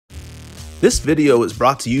This video is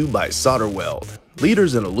brought to you by Solder Weld,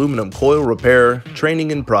 leaders in aluminum coil repair,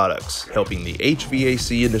 training, and products, helping the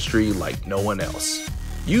HVAC industry like no one else.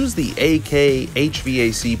 Use the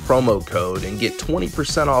AKHVAC promo code and get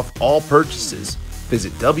 20% off all purchases.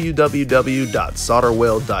 Visit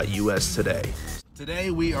www.solderweld.us today. Today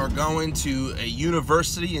we are going to a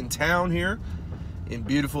university in town here in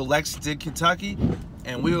beautiful Lexington, Kentucky,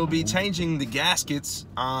 and we will be changing the gaskets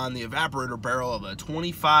on the evaporator barrel of a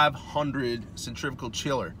 2500 centrifugal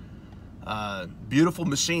chiller. Beautiful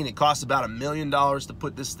machine. It cost about $1 million to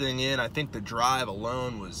put this thing in. I think the drive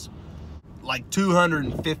alone was like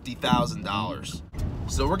 $250,000.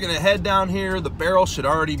 So we're gonna head down here. The barrel should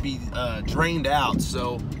already be drained out,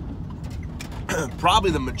 so probably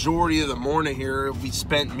the majority of the morning here will be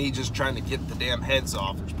spent me just trying to get the damn heads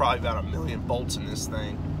off. There's probably about 1 million bolts in this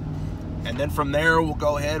thing. And then from there, we'll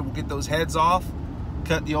go ahead, we'll get those heads off,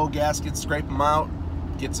 cut the old gaskets, scrape them out,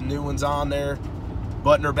 get some new ones on there,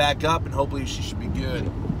 button her back up, and hopefully she should be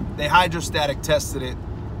good. They hydrostatic tested it,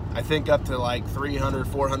 I think up to like 300,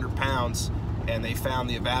 400 pounds, and they found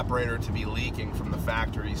the evaporator to be leaking from the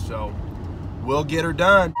factory. So we'll get her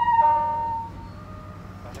done.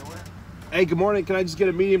 Hey, good morning. Can I just get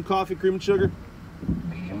a medium coffee, cream and sugar?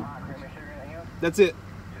 Medium hot, cream and sugar, anything else? That's it.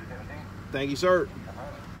 217. Thank you, sir.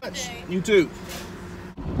 You too.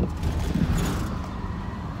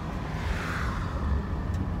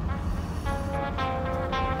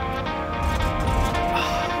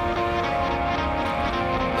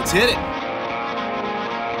 Let's hit it.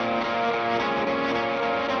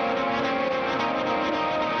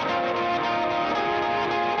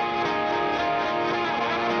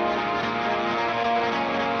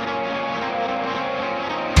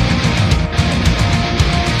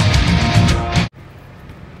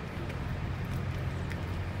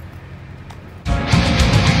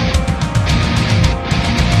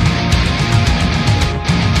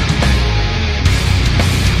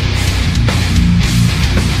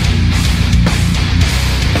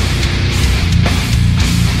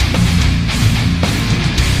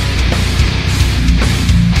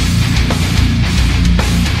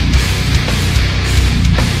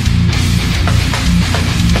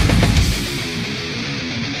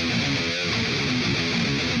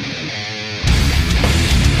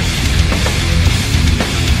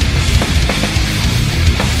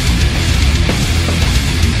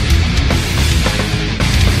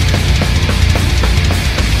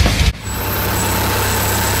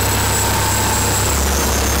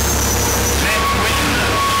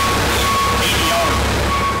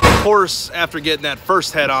 Of course, after getting that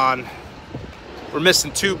first head on, we're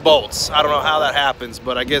missing 2 bolts. I don't know how that happens,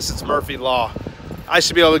 but I guess it's Murphy Law. I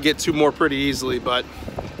should be able to get 2 more pretty easily, but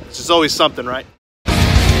it's just always something, right?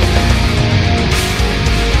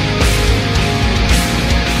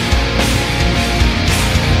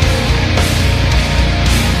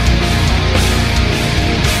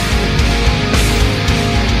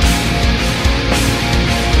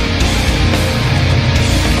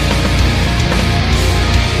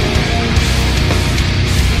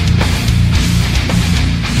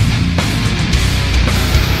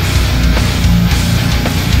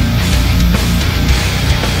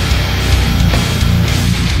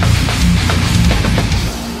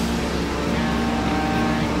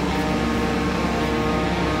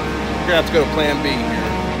 We're gonna have to go to plan B here.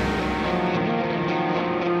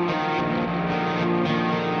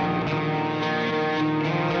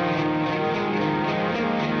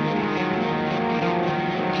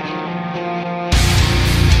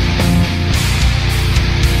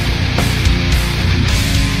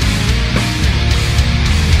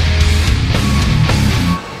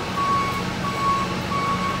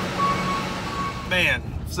 Man,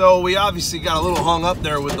 so we obviously got a little hung up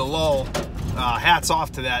there with the lull. Hats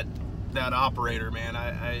off to that operator, man.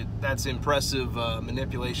 That's impressive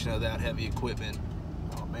manipulation of that heavy equipment.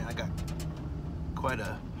 Oh man, I got quite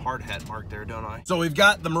a hard hat mark there, don't I? So we've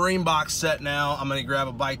got the marine box set now. I'm gonna grab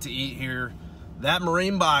a bite to eat here. That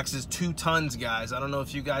marine box is 2 tons, guys. I don't know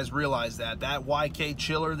if you guys realize that. That YK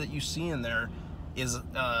chiller that you see in there is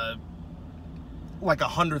like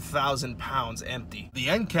 100,000 pounds empty. The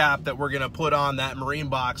end cap that we're gonna put on that marine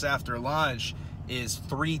box after lunch is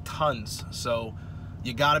 3 tons. So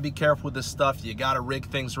you got to be careful with this stuff. You got to rig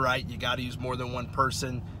things right. You got to use more than one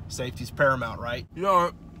person. Safety's paramount, right? You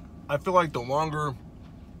know, I feel like the longer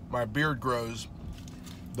my beard grows,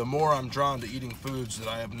 the more I'm drawn to eating foods that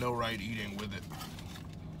I have no right eating with it.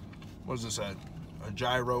 What is this at? A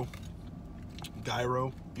gyro?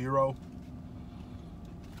 Gyro? Gyro?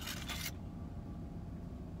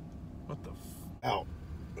 What the out?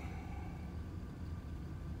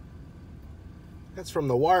 That's from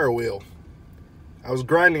the wire wheel. I was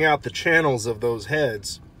grinding out the channels of those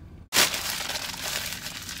heads.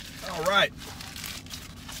 All right,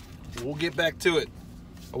 we'll get back to it.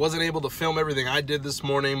 I wasn't able to film everything I did this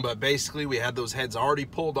morning, but basically we had those heads already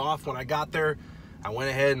pulled off when I got there. I went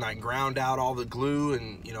ahead and I ground out all the glue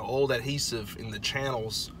and, you know, old adhesive in the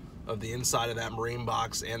channels of the inside of that marine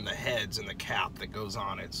box and the heads and the cap that goes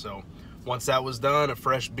on it. So once that was done, a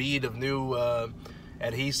fresh bead of new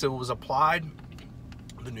adhesive was applied.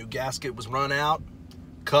 The new gasket was run out,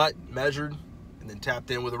 cut, measured, and then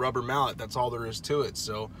tapped in with a rubber mallet. That's all there is to it.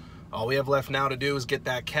 So all we have left now to do is get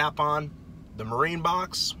that cap on the marine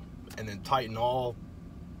box and then tighten all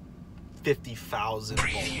 50,000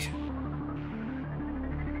 bolts.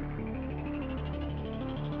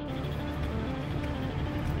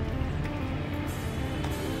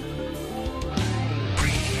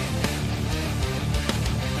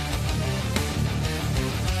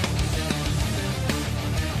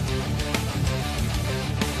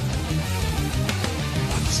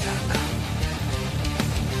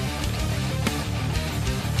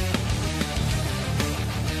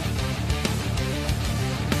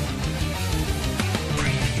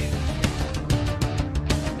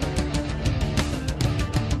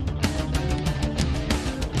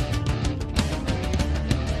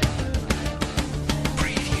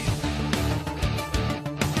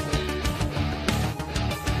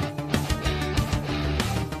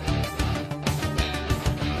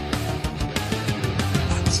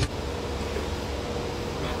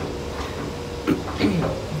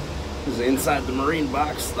 Inside the marine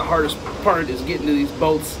box, the hardest part is getting to these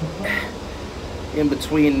bolts in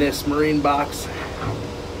between this marine box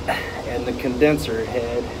and the condenser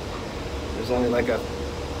head. There's only like a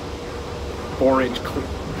 4-inch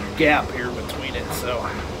gap here between it, so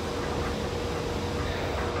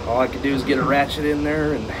all I could do is get a ratchet in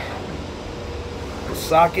there and the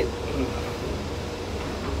socket and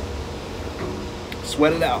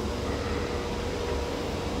sweat it out.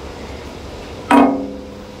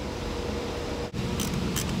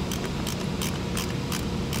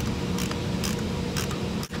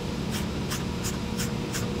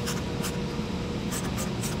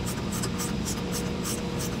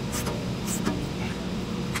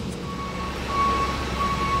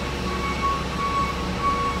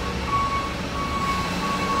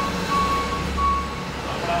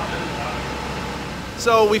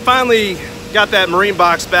 So we finally got that marine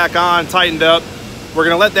box back on, tightened up. We're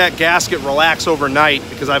gonna let that gasket relax overnight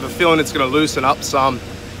because I have a feeling it's gonna loosen up some,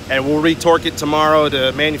 and we'll retorque it tomorrow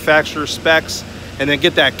to manufacturer specs and then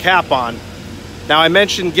get that cap on. Now I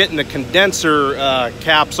mentioned getting the condenser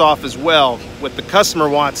caps off as well. What the customer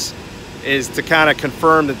wants is to kind of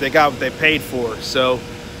confirm that they got what they paid for. So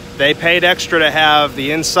they paid extra to have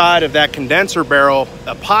the inside of that condenser barrel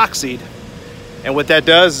epoxied. And what that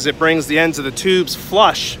does is it brings the ends of the tubes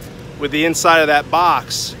flush with the inside of that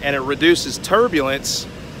box, and it reduces turbulence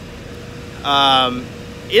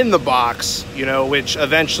in the box, you know, which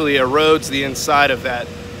eventually erodes the inside of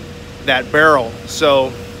that barrel.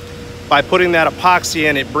 So by putting that epoxy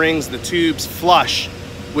in, it brings the tubes flush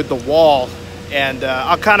with the wall. And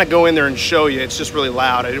I'll kind of go in there and show you. It's just really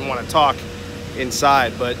loud. I didn't want to talk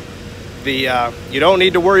inside, but you don't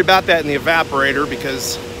need to worry about that in the evaporator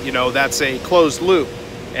because, you know, that's a closed loop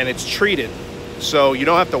and it's treated. So you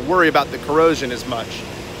don't have to worry about the corrosion as much.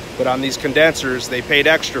 But on these condensers, they paid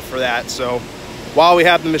extra for that. So while we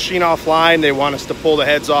have the machine offline, they want us to pull the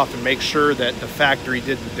heads off and make sure that the factory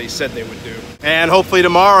did what they said they would do. And hopefully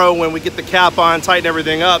tomorrow, when we get the cap on, tighten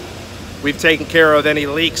everything up, we've taken care of any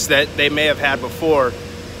leaks that they may have had before.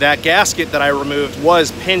 That gasket that I removed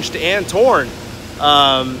was pinched and torn,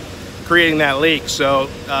 creating that leak. So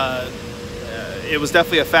it was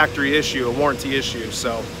definitely a factory issue, a warranty issue.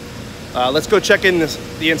 So let's go check in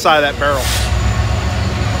the inside of that barrel.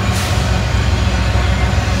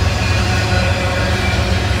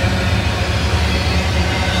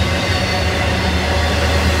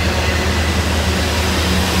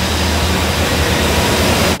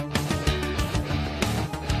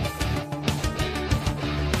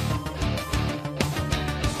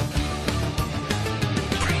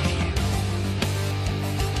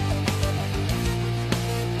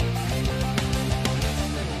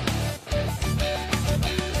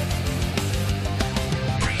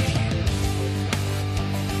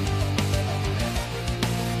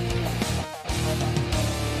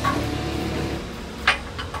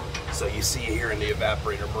 So you see here in the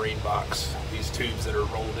evaporator marine box, these tubes that are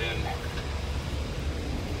rolled in.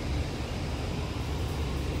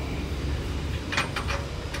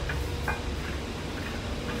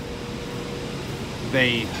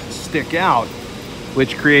 They stick out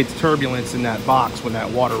which creates turbulence in that box when that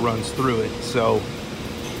water runs through it. So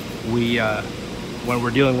when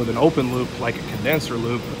we're dealing with an open loop like a condenser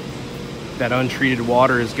loop, that untreated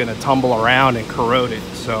water is going to tumble around and corrode it.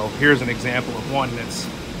 So here's an example of one that's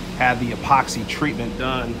had the epoxy treatment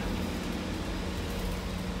done.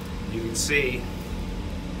 You can see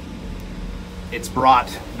it's brought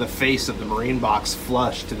the face of the marine box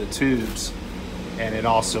flush to the tubes, and it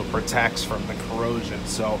also protects from the corrosion.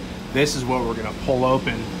 So this is what we're going to pull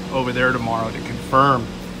open over there tomorrow to confirm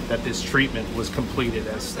that this treatment was completed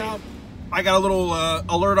as stated. I got a little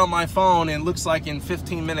alert on my phone, and it looks like in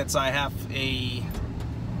 15 minutes I have a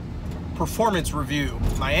performance review,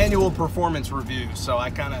 my annual performance review. So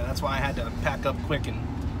that's why I had to pack up quick and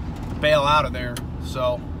bail out of there.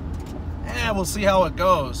 So we'll see how it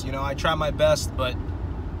goes. You know, I try my best, but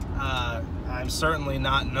I'm certainly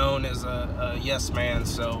not known as a yes man,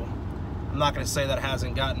 so I'm not going to say that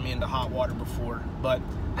hasn't gotten me into hot water before, but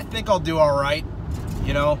I think I'll do all right.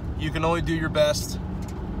 You know, you can only do your best.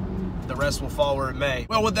 The rest will fall where it may.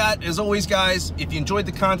 Well, with that, as always, guys, if you enjoyed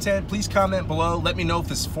the content, please comment below. Let me know if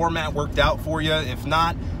this format worked out for you. If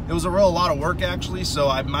not, it was a lot of work, actually, so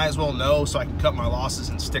I might as well know so I can cut my losses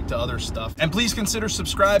and stick to other stuff. And please consider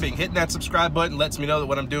subscribing. Hitting that subscribe button lets me know that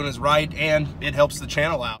what I'm doing is right, and it helps the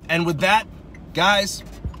channel out. And with that, guys,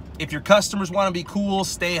 if your customers want to be cool,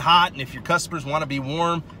 stay hot. And if your customers want to be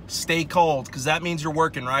warm, stay cold, because that means you're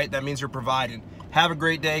working, right? That means you're providing. Have a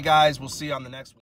great day, guys. We'll see you on the next one.